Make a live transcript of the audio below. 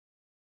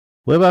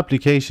Web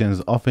applications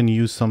often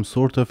use some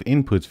sort of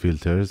input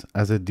filters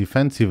as a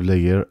defensive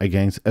layer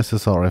against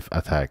SSRF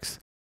attacks.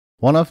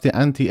 One of the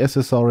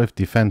anti-SSRF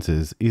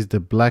defenses is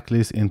the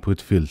blacklist input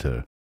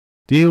filter.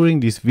 During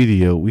this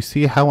video, we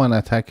see how an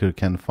attacker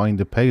can find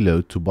a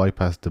payload to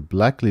bypass the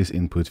blacklist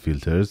input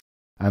filters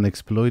and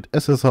exploit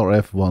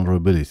SSRF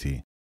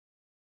vulnerability.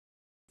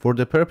 For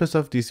the purpose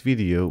of this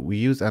video, we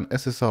use an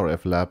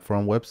SSRF lab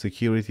from Web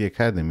Security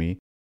Academy,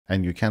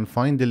 and you can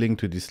find the link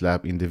to this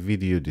lab in the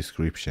video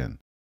description.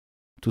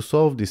 To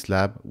solve this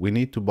lab, we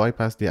need to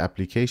bypass the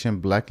application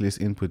blacklist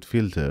input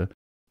filter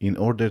in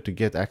order to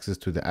get access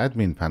to the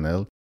admin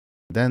panel,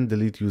 then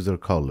delete user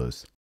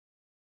callers.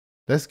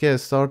 Let's get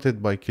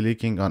started by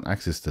clicking on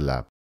Access the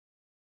lab.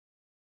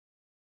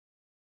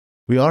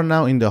 We are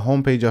now in the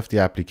home page of the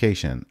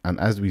application, and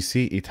as we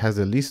see, it has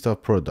a list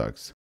of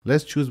products.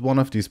 Let's choose one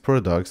of these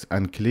products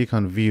and click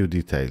on View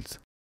Details.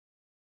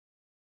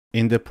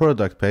 In the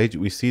product page,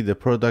 we see the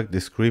product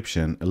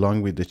description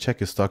along with the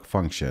check stock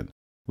function,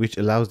 which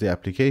allows the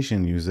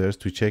application users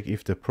to check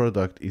if the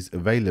product is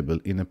available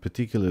in a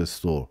particular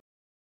store.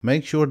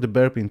 Make sure the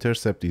burp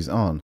intercept is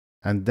on,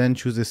 and then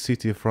choose a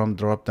city from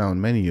drop-down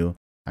menu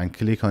and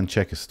click on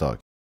Check Stock.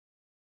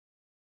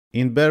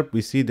 In burp,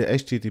 we see the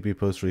HTTP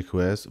post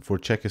request for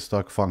check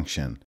stock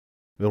function.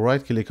 We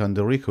right-click on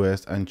the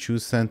request and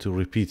choose Send to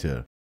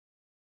Repeater.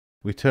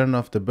 We turn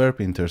off the burp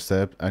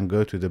intercept and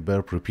go to the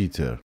burp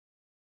repeater.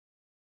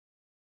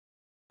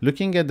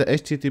 Looking at the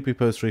HTTP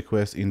post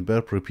request in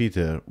burp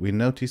repeater, we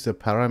notice a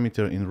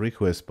parameter in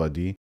request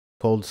body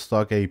called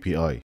stock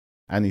API,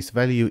 and its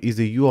value is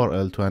a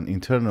URL to an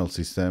internal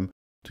system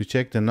to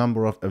check the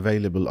number of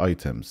available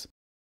items.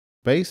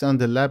 Based on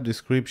the lab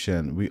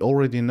description, we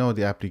already know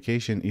the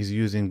application is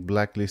using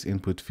blacklist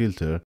input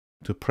filter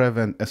to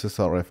prevent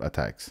SSRF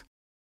attacks.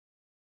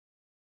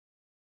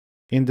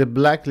 In the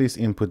blacklist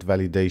input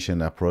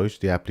validation approach,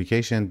 the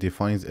application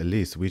defines a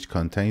list which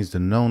contains the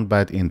known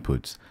bad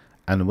inputs,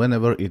 and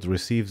whenever it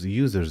receives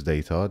user's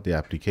data, the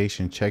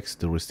application checks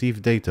the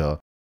received data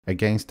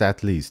against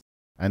that list,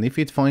 and if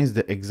it finds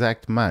the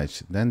exact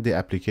match, then the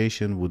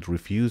application would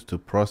refuse to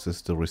process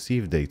the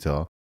received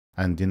data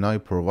and deny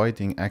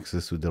providing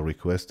access to the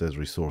requested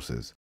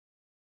resources.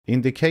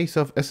 In the case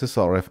of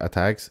SSRF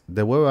attacks,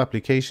 the web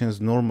applications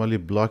normally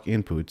block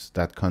inputs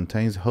that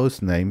contains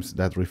host names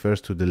that refers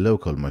to the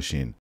local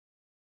machine,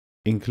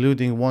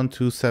 including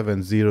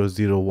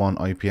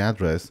 127.0.0.1 IP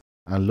address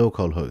and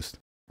localhost,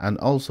 and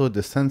also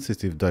the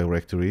sensitive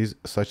directories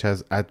such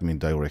as admin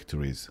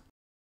directories.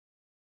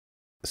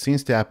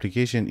 Since the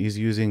application is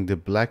using the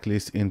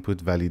blacklist input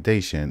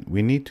validation,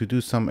 we need to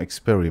do some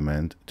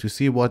experiment to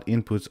see what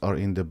inputs are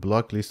in the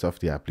blacklist of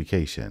the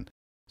application,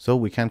 so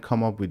we can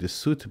come up with a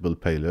suitable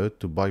payload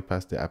to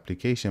bypass the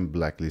application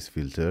blacklist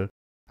filter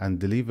and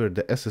deliver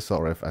the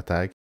SSRF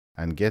attack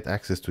and get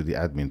access to the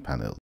admin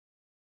panel.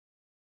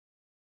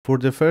 For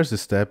the first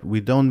step,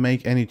 we don't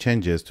make any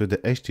changes to the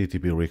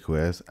HTTP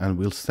request and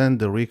we'll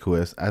send the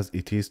request as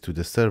it is to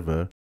the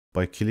server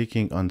by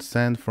clicking on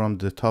Send from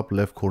the top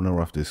left corner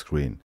of the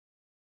screen.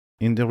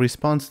 In the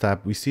Response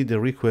tab, we see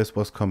the request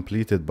was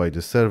completed by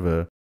the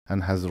server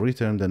and has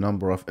returned the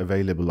number of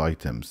available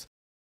items.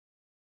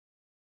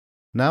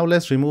 Now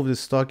let's remove the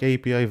stock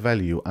API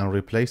value and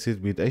replace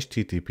it with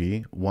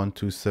HTTP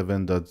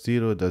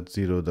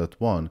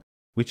 127.0.0.1,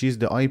 which is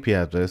the IP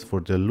address for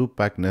the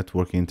loopback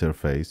network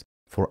interface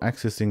for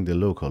accessing the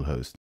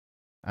localhost,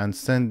 and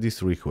send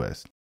this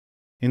request.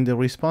 In the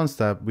Response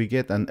tab, we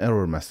get an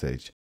error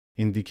message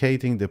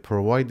indicating the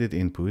provided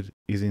input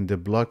is in the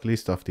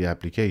blacklist of the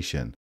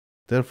application.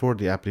 Therefore,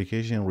 the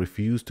application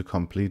refused to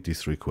complete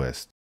this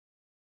request.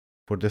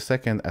 For the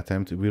second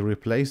attempt, we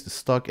replace the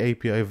stock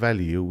API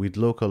value with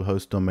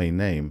localhost domain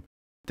name,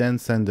 then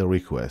send the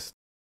request.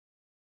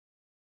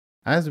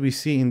 As we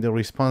see in the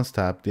Response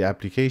tab, the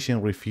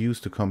application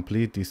refused to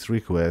complete this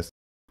request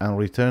and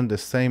return the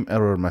same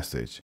error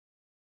message.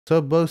 So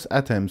both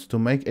attempts to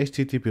make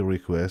HTTP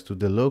requests to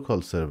the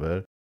local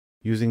server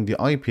using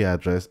the IP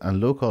address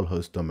and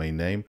localhost domain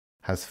name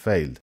has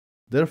failed.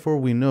 Therefore,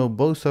 we know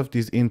both of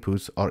these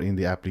inputs are in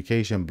the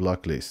application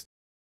blacklist.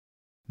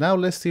 Now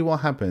let's see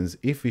what happens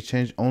if we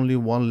change only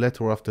one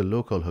letter of the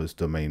localhost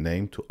domain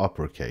name to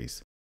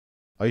uppercase.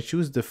 I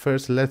choose the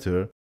first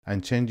letter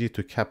and change it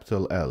to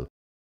capital L,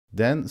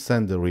 then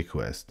send the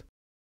request.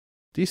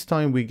 This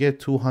time we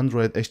get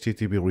 200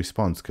 HTTP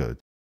response code,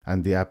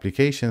 and the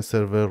application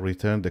server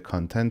returned the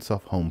contents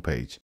of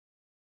homepage.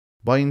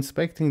 By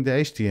inspecting the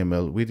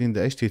HTML within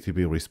the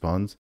HTTP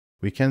response,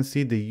 we can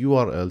see the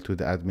URL to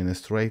the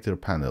administrator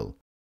panel.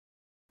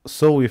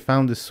 So we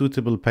found a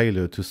suitable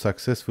payload to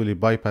successfully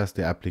bypass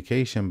the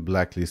application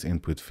blacklist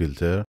input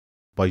filter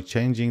by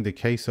changing the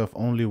case of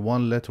only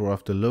one letter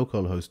of the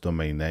localhost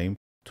domain name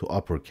to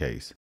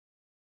uppercase.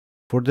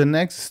 For the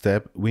next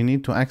step, we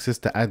need to access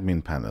the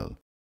admin panel.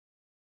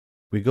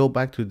 We go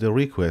back to the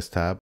Request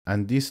tab,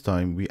 and this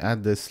time we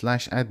add the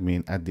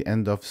 /admin at the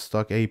end of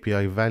stock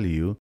API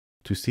value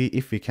to see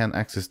if we can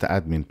access the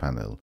admin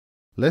panel.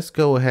 Let's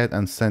go ahead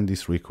and send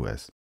this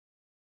request.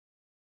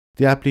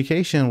 The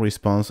application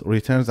response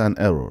returns an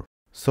error.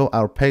 So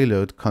our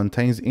payload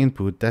contains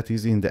input that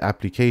is in the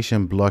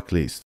application block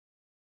list.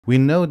 We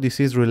know this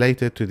is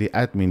related to the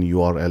admin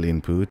URL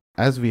input,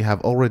 as we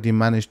have already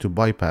managed to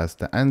bypass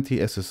the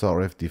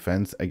anti-SSRF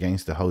defense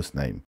against the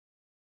hostname.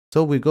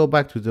 So we go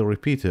back to the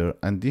repeater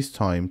and this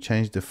time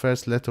change the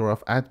first letter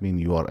of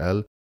admin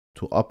URL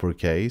to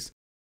uppercase,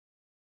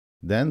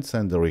 then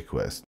send the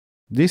request.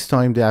 This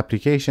time the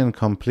application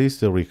completes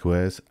the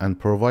request and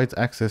provides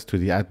access to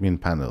the admin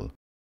panel.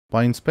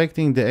 By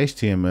inspecting the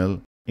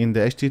HTML, in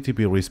the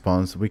HTTP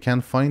response we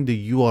can find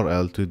the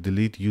URL to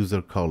delete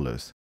user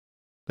callers.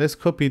 Let's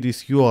copy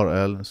this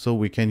URL so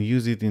we can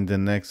use it in the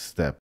next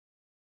step.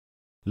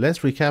 Let's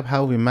recap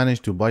how we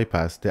managed to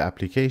bypass the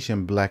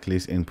application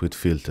blacklist input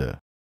filter.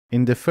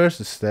 In the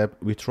first step,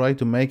 we try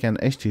to make an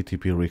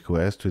HTTP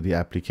request to the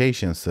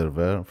application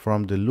server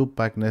from the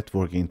loopback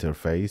network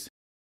interface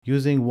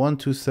using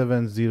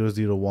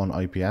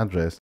 127.0.0.1 IP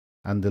address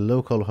and the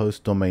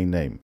localhost domain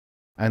name.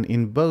 And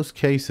in both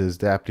cases,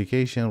 the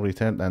application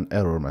returned an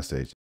error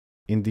message,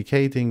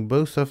 indicating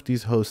both of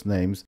these host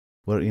names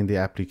were in the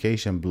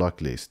application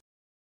block list.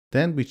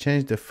 Then we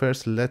changed the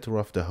first letter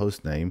of the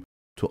host name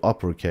to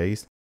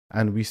uppercase,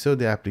 and we saw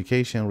the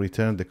application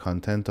return the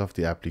content of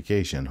the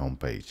application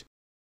homepage.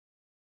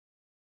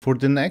 For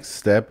the next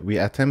step, we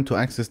attempt to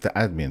access the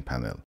admin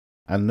panel,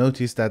 and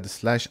notice that the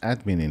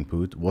 /admin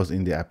input was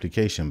in the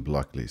application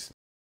block list.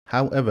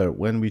 However,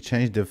 when we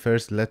changed the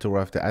first letter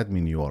of the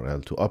admin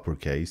URL to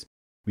uppercase,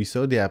 we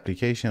saw the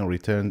application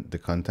return the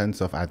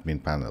contents of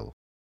admin panel.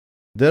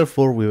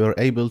 Therefore, we were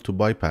able to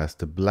bypass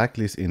the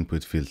blacklist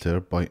input filter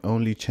by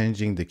only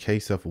changing the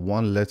case of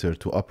one letter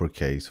to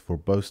uppercase for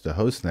both the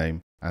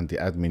hostname and the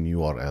admin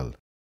URL.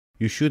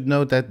 You should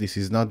know that this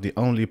is not the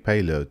only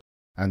payload,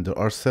 and there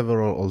are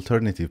several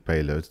alternative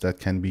payloads that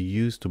can be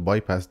used to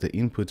bypass the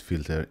input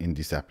filter in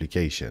this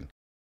application.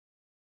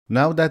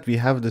 Now that we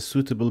have the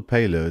suitable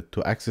payload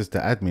to access the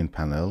admin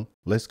panel,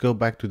 let's go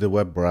back to the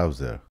web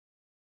browser.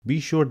 Be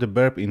sure the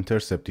burp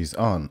intercept is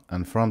on,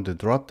 and from the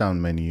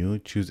drop-down menu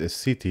choose a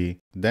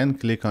city, then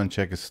click on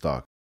check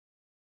stock.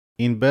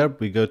 In burp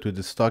we go to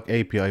the stock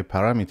API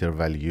parameter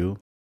value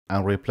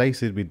and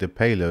replace it with the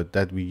payload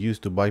that we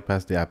used to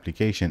bypass the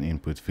application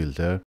input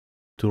filter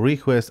to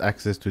request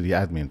access to the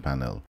admin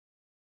panel.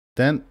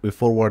 Then we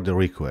forward the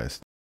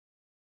request.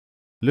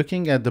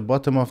 Looking at the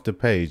bottom of the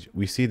page,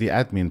 we see the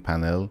admin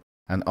panel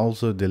and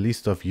also the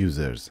list of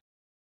users.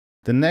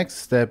 The next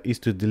step is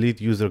to delete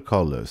user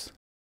callers.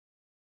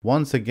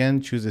 Once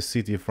again, choose a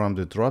city from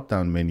the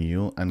drop-down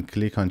menu and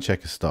click on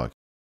check stock.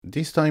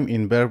 This time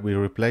in burp we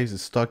replace the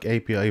stock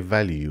API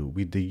value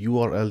with the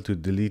URL to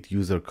delete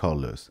user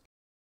callers.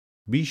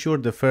 Be sure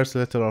the first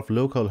letter of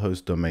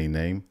localhost domain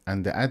name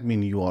and the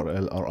admin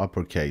URL are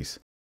uppercase,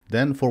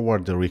 then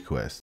forward the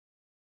request.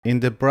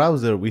 In the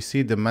browser we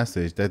see the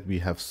message that we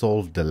have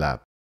solved the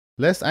lab.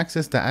 Let's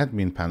access the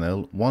admin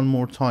panel one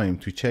more time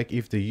to check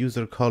if the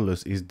user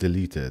callers is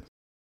deleted.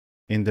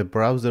 In the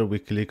browser we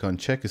click on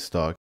check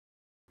stock,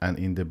 and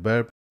in the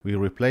burp we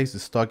replace the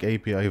stock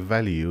API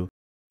value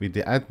with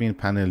the admin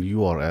panel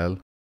URL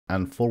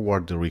and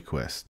forward the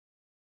request.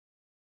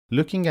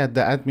 Looking at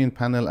the admin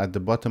panel at the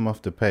bottom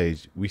of the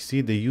page, we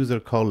see the user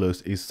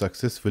callers is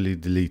successfully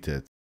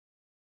deleted.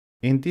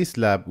 In this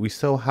lab, we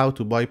saw how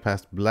to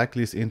bypass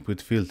blacklist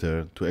input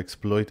filter to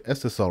exploit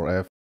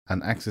SSRF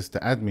and access the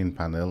admin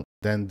panel,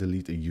 then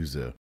delete a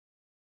user.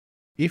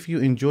 If you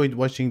enjoyed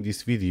watching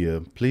this video,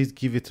 please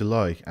give it a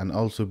like and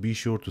also be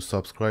sure to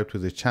subscribe to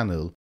the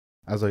channel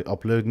as I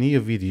upload new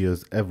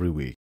videos every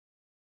week.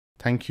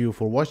 Thank you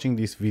for watching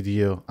this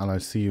video and I'll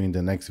see you in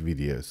the next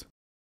videos.